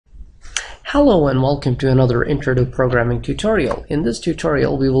Hello and welcome to another Intro to Programming tutorial. In this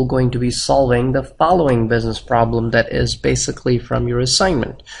tutorial we will going to be solving the following business problem that is basically from your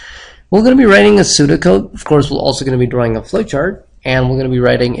assignment. We're going to be writing a pseudocode. Of course, we're also going to be drawing a flowchart, and we're going to be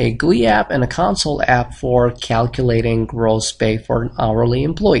writing a GUI app and a console app for calculating gross pay for an hourly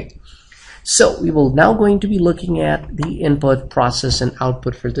employee. So we will now going to be looking at the input, process, and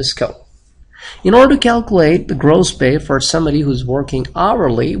output for this code. In order to calculate the gross pay for somebody who's working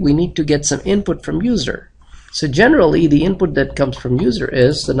hourly, we need to get some input from user. So generally, the input that comes from user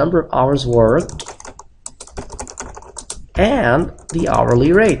is the number of hours worked and the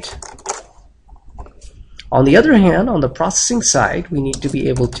hourly rate. On the other hand, on the processing side, we need to be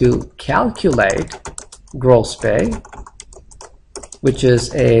able to calculate gross pay, which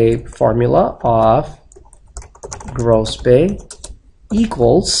is a formula of gross pay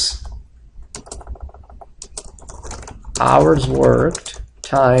equals hours worked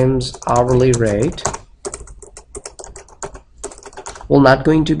times hourly rate. We're not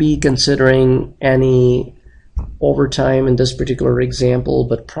going to be considering any overtime in this particular example,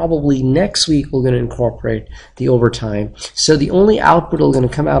 but probably next week we're going to incorporate the overtime. So the only output that's going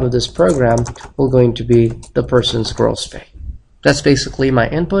to come out of this program will going to be the person's gross pay. That's basically my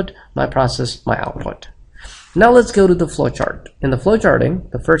input, my process, my output. Now let's go to the flowchart. In the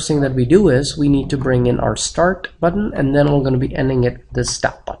flowcharting, the first thing that we do is we need to bring in our start button, and then we're going to be ending it with the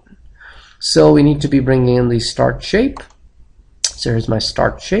stop button. So we need to be bringing in the start shape. So here's my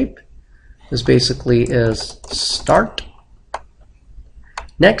start shape. This basically is start.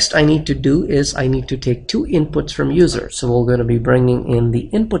 Next I need to do is I need to take two inputs from user. So we're going to be bringing in the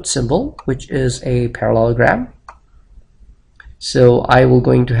input symbol, which is a parallelogram. So I will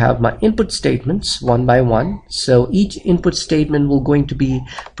going to have my input statements one by one. So each input statement will going to be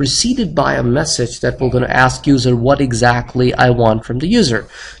preceded by a message that we're going to ask user what exactly I want from the user.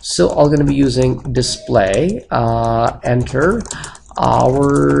 So I'm going to be using display, enter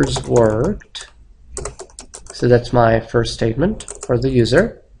hours worked. So that's my first statement for the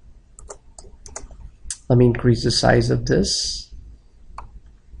user. Let me increase the size of this.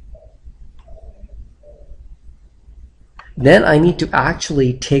 Then I need to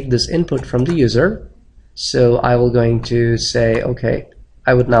actually take this input from the user. So I will going to say, okay,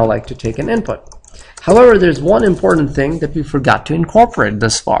 I would now like to take an input. However, there's one important thing that we forgot to incorporate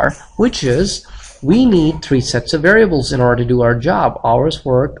thus far, which is we need three sets of variables in order to do our job: hours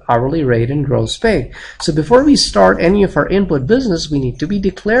worked, hourly rate, and gross pay. So before we start any of our input business, we need to be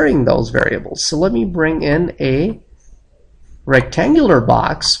declaring those variables. So let me bring in a rectangular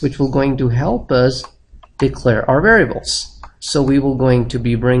box, which will going to help us declare our variables. So we will going to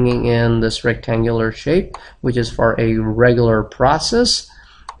be bringing in this rectangular shape, which is for a regular process.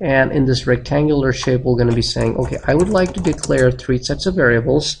 And in this rectangular shape, we're going to be saying, okay, I would like to declare three sets of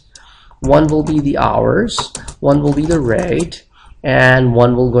variables. One will be the hours, one will be the rate, and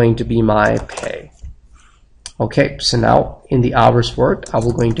one will going to be my pay. Okay, so now in the hours worked, I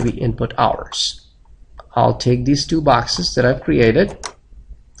will going to be input hours. I'll take these two boxes that I've created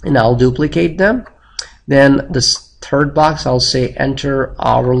and I'll duplicate them. Then this third box, I'll say enter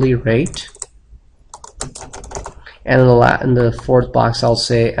hourly rate, and in the fourth box, I'll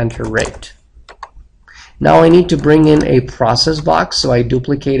say enter rate. Now I need to bring in a process box, so I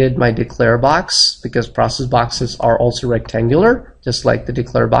duplicated my declare box because process boxes are also rectangular, just like the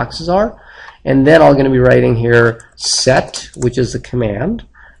declare boxes are. And then I'm going to be writing here set, which is the command,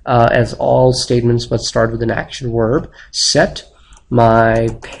 as all statements must start with an action verb. Set my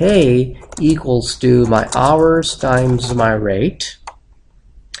pay equals to my hours times my rate,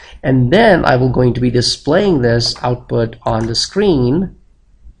 and then I will going to be displaying this output on the screen.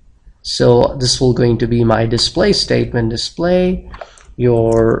 So this will going to be my display statement: display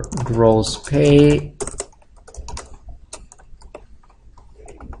your gross pay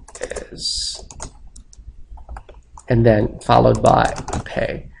is, and then followed by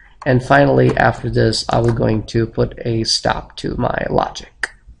pay. And finally, after this, I will going to put a stop to my logic.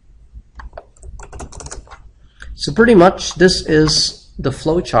 So pretty much this is the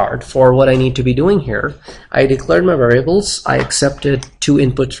flowchart for what I need to be doing here. I declared my variables. I accepted two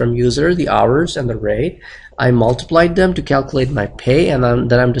inputs from user, the hours and the rate. I multiplied them to calculate my pay, and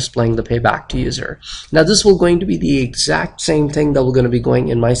then I'm displaying the pay back to user. Now this will going to be the exact same thing that we're going to be going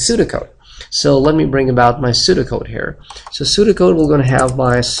in my pseudocode. So let me bring about my pseudocode here. So pseudocode, we're going to have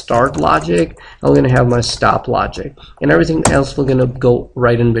my start logic, and we're going to have my stop logic, and everything else we're going to go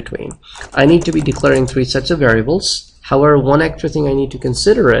right in between. I need to be declaring three sets of variables. However, one extra thing I need to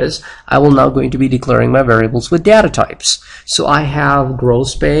consider is I will now going to be declaring my variables with data types. So I have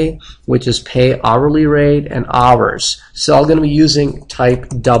gross pay, which is pay hourly rate, and hours. So I'm going to be using type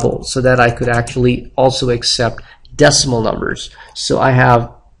double so that I could actually also accept decimal numbers. So I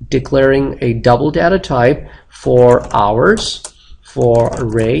have declaring a double data type for hours, for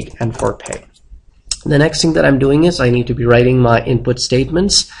rate, and for pay. The next thing that I'm doing is I need to be writing my input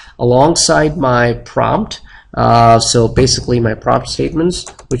statements alongside my prompt. So basically my prompt statements,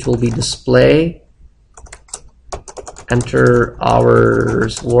 which will be display, enter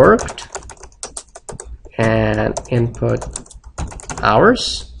hours worked, and input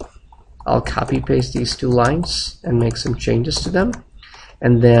hours. I'll copy paste these two lines and make some changes to them.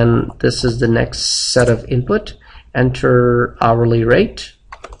 And then this is the next set of input, enter hourly rate,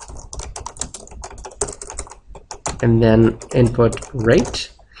 and then input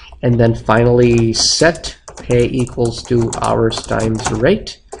rate, and then finally set pay equals to hours times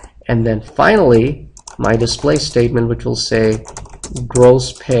rate, and then finally my display statement, which will say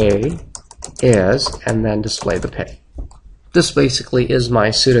gross pay is, and then display the pay. This basically is my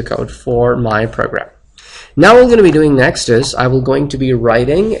pseudocode for my program. Now what we're going to be doing next is I will going to be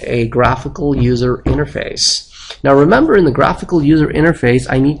writing a graphical user interface. Now remember, in the graphical user interface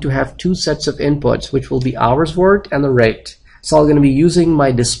I need to have two sets of inputs, which will be hours worked and the rate. So I'm going to be using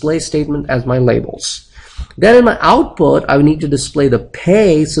my display statement as my labels. Then in my output I need to display the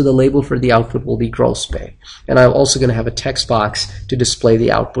pay, so the label for the output will be gross pay. And I'm also going to have a text box to display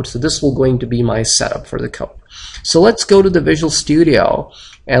the output. So this will going to be my setup for the code. So let's go to the Visual Studio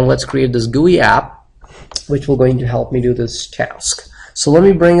and let's create this GUI app, which will going to help me do this task. So let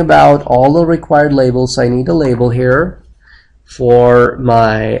me bring about all the required labels. I need a label here for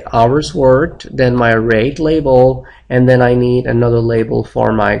my hours worked, then my rate label, and then I need another label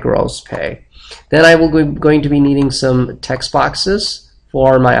for my gross pay. Then I will going to be needing some text boxes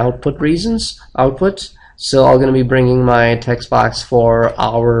for my output. So I'm going to be bringing my text box for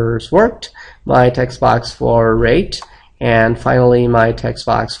hours worked, my text box for rate, and finally my text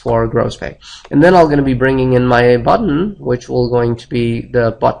box for gross pay. And then I'm going to be bringing in my button, which will going to be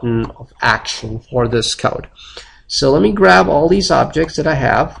the button of action for this code. So let me grab all these objects that I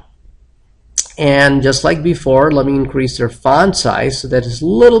have, and just like before, let me increase their font size so that it's a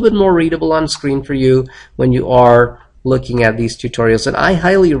little bit more readable on screen for you when you are looking at these tutorials. And I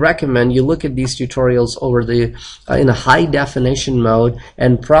highly recommend you look at these tutorials over the in a high definition mode,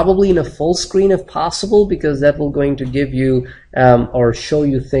 and probably in a full screen if possible, because that will going to give you or show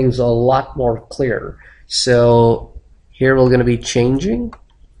you things a lot more clear. So here we're going to be changing.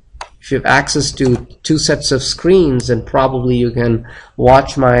 If you have access to two sets of screens, then probably you can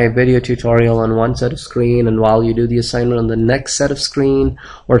watch my video tutorial on one set of screen, and while you do the assignment on the next set of screen.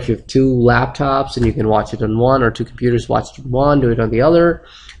 Or if you have two laptops and you can watch it on one, or two computers, watch it on one, do it on the other.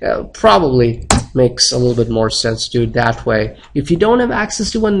 Probably makes a little bit more sense to do it that way. If you don't have access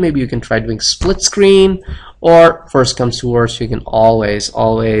to one, maybe you can try doing split screen, or first comes to worst, you can always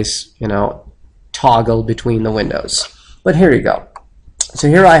toggle between the windows. But here you go. So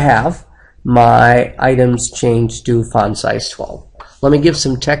here I have my items changed to font size 12. Let me give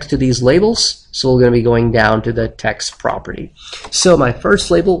some text to these labels. So we're going to be going down to the text property. So my first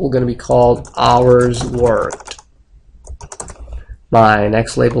label will going to be called hours worked. My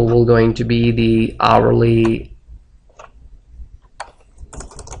next label will going to be the hourly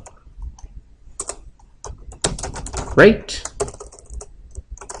rate.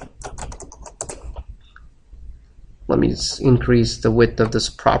 Let me increase the width of this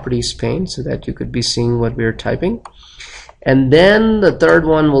properties pane so that you could be seeing what we're typing. And then the third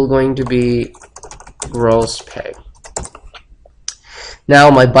one will going to be gross pay. Now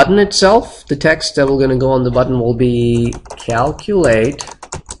my button itself, the text that we're going to go on the button will be calculate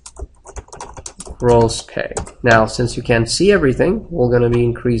gross pay. Now since you can't see everything, we're going to be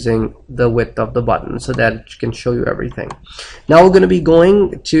increasing the width of the button so that it can show you everything. Now we're going to be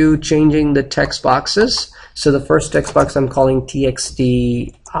going to changing the text boxes. So the first text box I'm calling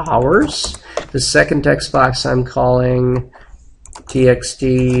txt hours. The second text box I'm calling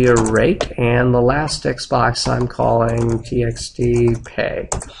txt rate, and the last text box I'm calling txt pay.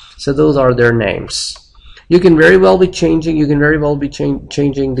 So those are their names. You can very well be changing.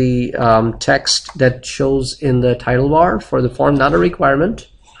 Changing the text that shows in the title bar for the form, not a requirement,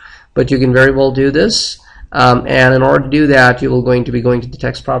 but you can very well do this. And in order to do that, you will going to be going to the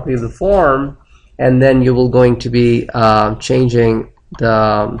text property of the form, and then you will going to be changing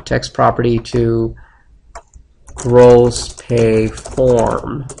the text property to gross pay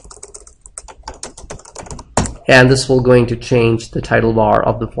form. and this will going to change the title bar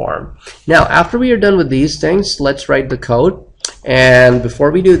of the form. Now, after we are done with these things, let's write the code. And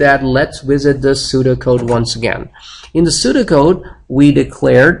before we do that, let's visit the pseudocode once again. In the pseudocode, we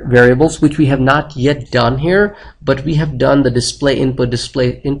declared variables, which we have not yet done here, but we have done the display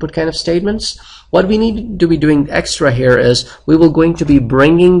input kind of statements. What we need to be doing extra here is we will going to be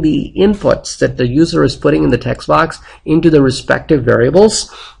bringing the inputs that the user is putting in the text box into the respective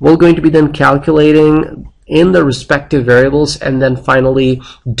variables. We're going to be then calculating in the respective variables and then finally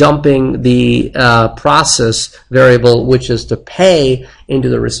dumping the process variable, which is the pay, into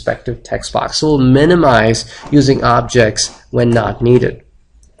the respective text box. So we'll minimize using objects when not needed.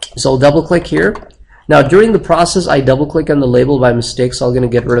 So I'll double click here. Now during the process I double click on the label by mistake, so I'm going to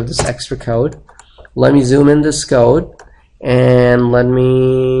get rid of this extra code. Let me zoom in this code and let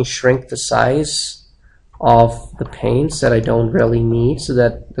me shrink the size of the panes that I don't really need so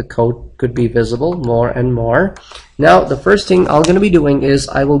that the code could be visible more and more. Now the first thing I'm going to be doing is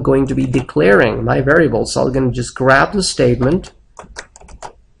I will going to be declaring my variables. So I'm going to just grab the statement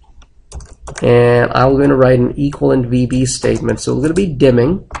and I'm going to write an equivalent VB statement. So we're going to be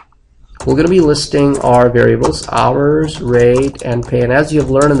dimming. We're going to be listing our variables, hours, rate, and pay. And as you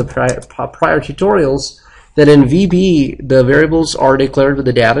have learned in the prior tutorials, that in VB the variables are declared with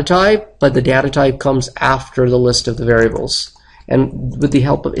the data type, but the data type comes after the list of the variables. And with the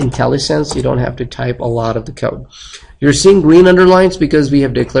help of IntelliSense, you don't have to type a lot of the code. You're seeing green underlines because we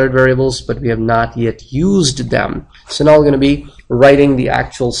have declared variables, but we have not yet used them. So now we're going to be writing the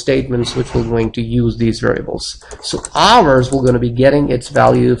actual statements which we're going to use these variables. So hours, we're going to be getting its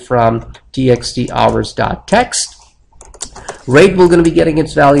value from txt hours.text. Rate, we're going to be getting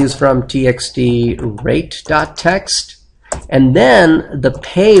its values from txt rate.text. And then the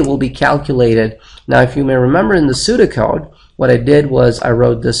pay will be calculated. Now, if you may remember in the pseudocode, what I did was I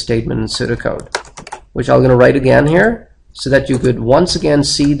wrote this statement in pseudocode, which I'm going to write again here so that you could once again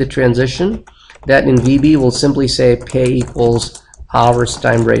see the transition. That in VB will simply say pay equals hours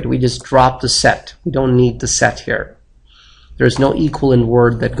time rate. We just drop the set. We don't need the set here. There's no equivalent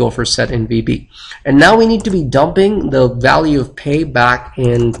word that go for set in VB. And now we need to be dumping the value of pay back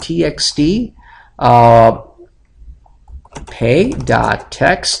in txt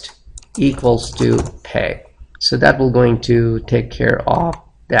pay.text equals to pay. So that will going to take care of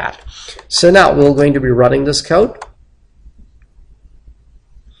that. So now we're going to be running this code.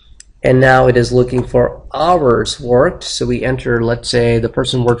 And now it is looking for hours worked. So we enter, let's say the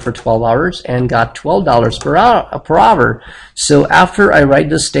person worked for 12 hours and got $12 per hour. So after I write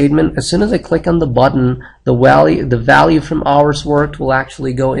this statement, as soon as I click on the button, the value from hours worked will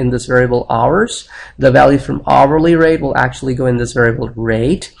actually go in this variable hours. The value from hourly rate will actually go in this variable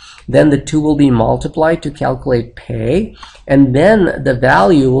rate. Then the two will be multiplied to calculate pay, and then the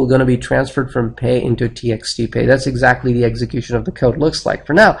value will going to be transferred from pay into txt pay. That's exactly the execution of the code looks like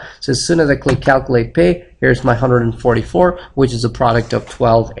for now. So as soon as I click calculate pay, here's my 144, which is a product of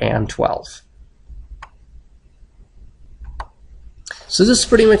 12 and 12. So this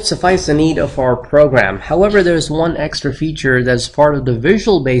pretty much suffices the need of our program. However, there's one extra feature that's part of the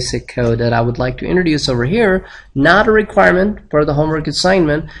Visual Basic code that I would like to introduce over here. Not a requirement for the homework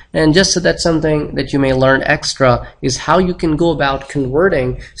assignment, and just so that's something that you may learn extra, is how you can go about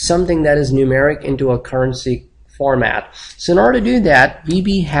converting something that is numeric into a currency format. So in order to do that,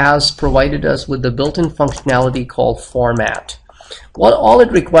 VB has provided us with the built-in functionality called format. What all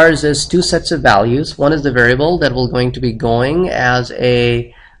it requires is two sets of values. One is the variable that will going to be going as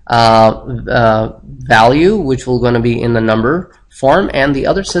a value, which will going to be in the number form, and the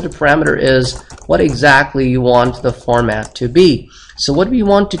other set of parameter is what exactly you want the format to be. So what we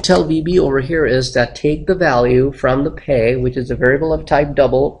want to tell VB over here is that take the value from the pay, which is a variable of type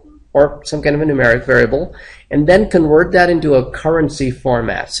double or some kind of a numeric variable, and then convert that into a currency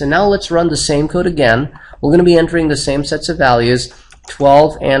format. So now let's run the same code again. We're going to be entering the same sets of values,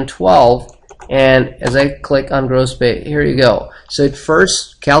 12 and 12, and as I click on gross pay, here you go. So it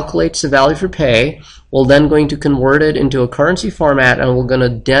first calculates the value for pay. We're then going to convert it into a currency format, and we're going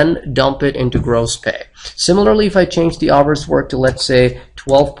to then dump it into gross pay. Similarly, if I change the hours worked to, let's say,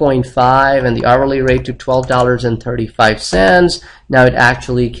 12.5 and the hourly rate to $12.35, now it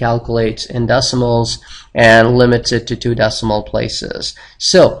actually calculates in decimals and limits it to 2 decimal places.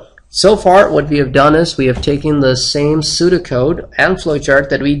 So far what we have done is we have taken the same pseudocode and flowchart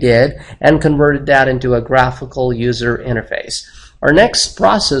that we did and converted that into a graphical user interface. Our next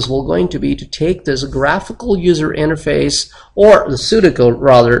process will going to be to take this graphical user interface, or the pseudocode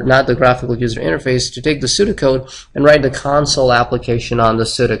rather, not the graphical user interface, to take the pseudocode and write the console application on the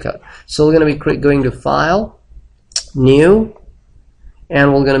pseudocode. So we're going to be going to File, New,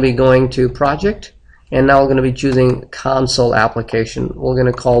 and we're going to be going to Project, And now we're going to be choosing console application. We're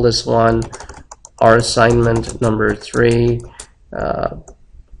going to call this one our assignment number 3,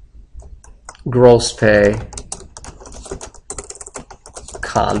 gross pay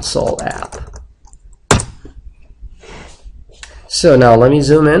console app. So now let me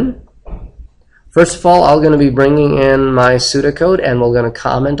zoom in. First of all, I'm going to be bringing in my pseudocode and we're going to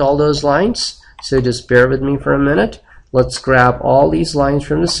comment all those lines. So just bear with me for a minute. Let's grab all these lines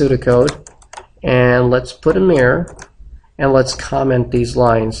from the pseudocode and let's put them here and let's comment these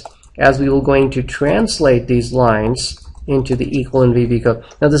lines as we will going to translate these lines into the equal and VB code.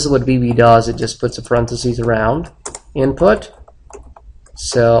 Now this is what VB does, it just puts a parentheses around input.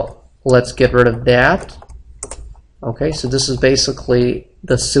 So let's get rid of that. Okay, so this is basically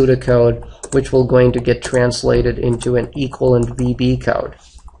the pseudocode which will going to get translated into an equal and VB code.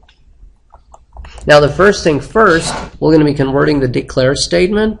 Now the first thing first, we're going to be converting the declare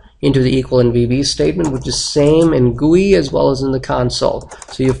statement into the equal and VB statement, which is same in GUI as well as in the console.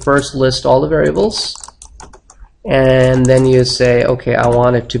 So you first list all the variables and then you say, okay, I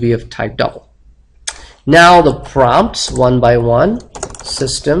want it to be of type double. Now the prompts one by one,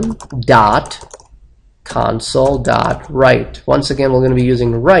 system dot console dot write. Once again, we're going to be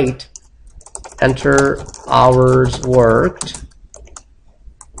using write, enter hours worked,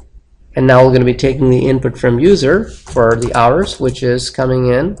 and now we're going to be taking the input from user for the hours, which is coming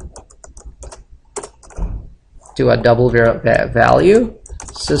in to a double value,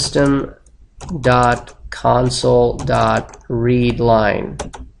 system dot console dot read line.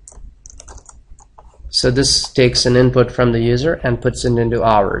 So this takes an input from the user and puts it into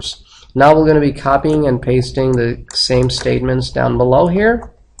hours. Now we're going to be copying and pasting the same statements down below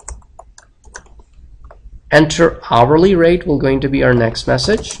here. Enter hourly rate will going to be our next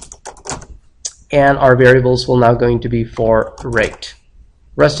message, and our variables will now going to be for rate.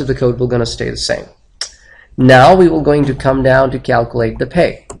 Rest of the code will going to stay the same. Now we will going to come down to calculate the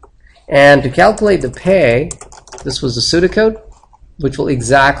pay. And to calculate the pay, this was the pseudocode, which will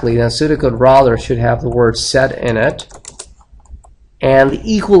exactly, now pseudocode rather should have the word set in it. And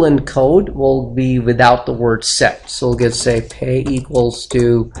the equivalent code will be without the word set. So we'll get, say, pay equals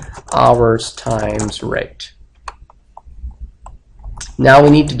to hours times rate. Now we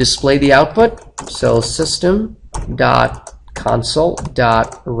need to display the output. So system dot console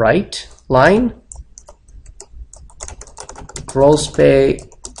dot write line. Gross pay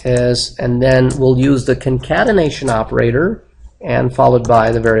is, and then we'll use the concatenation operator and followed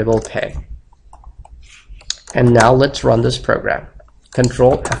by the variable pay. And now let's run this program.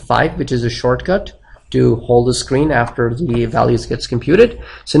 Control F5, which is a shortcut to hold the screen after the values gets computed.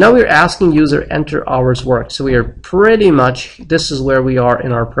 So now we're asking user enter hours worked. So we are pretty much, this is where we are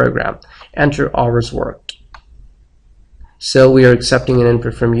in our program. Enter hours worked. So we are accepting an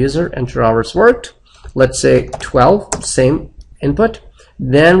input from user, enter hours worked. Let's say 12, same input.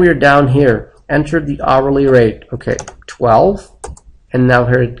 Then we're down here, enter the hourly rate. Okay, 12. And now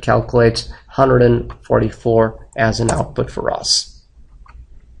here it calculates 144 as an output for us.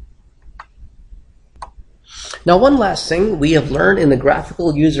 Now one last thing, we have learned in the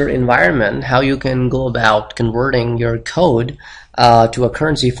graphical user environment how you can go about converting your code to a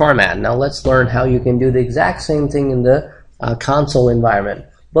currency format. Now let's learn how you can do the exact same thing in the console environment.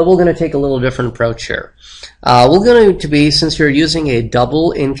 But we're going to take a little different approach here. We're going to be, since you're using a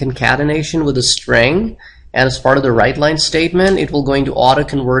double in concatenation with a string, and as part of the write line statement, it will going to auto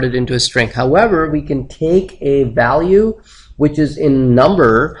convert it into a string. However, we can take a value which is in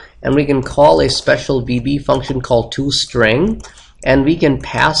number, and we can call a special VB function called toString, and we can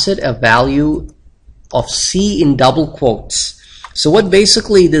pass it a value of C in double quotes. So what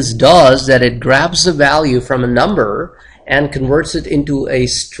basically this does, that it grabs the value from a number and converts it into a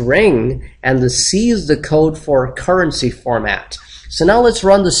string, and the C is the code for currency format. So now let's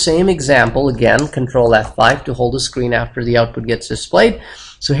run the same example again, Control F5 to hold the screen after the output gets displayed.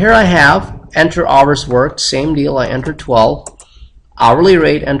 So here I have enter hours worked, same deal, I enter 12, hourly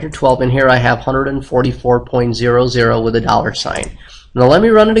rate, enter 12, and here I have 144.00 with a dollar sign. Now let me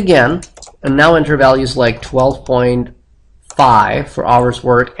run it again, and now enter values like 12.5 for hours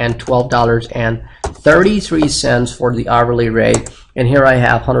worked and $12.33 for the hourly rate, and here I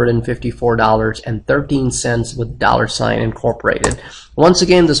have $154.13 with dollar sign incorporated. Once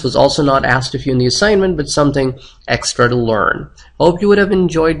again, this was also not asked of you in the assignment, but something extra to learn. Hope you would have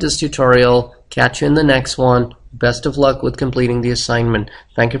enjoyed this tutorial. Catch you in the next one. Best of luck with completing the assignment.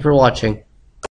 Thank you for watching.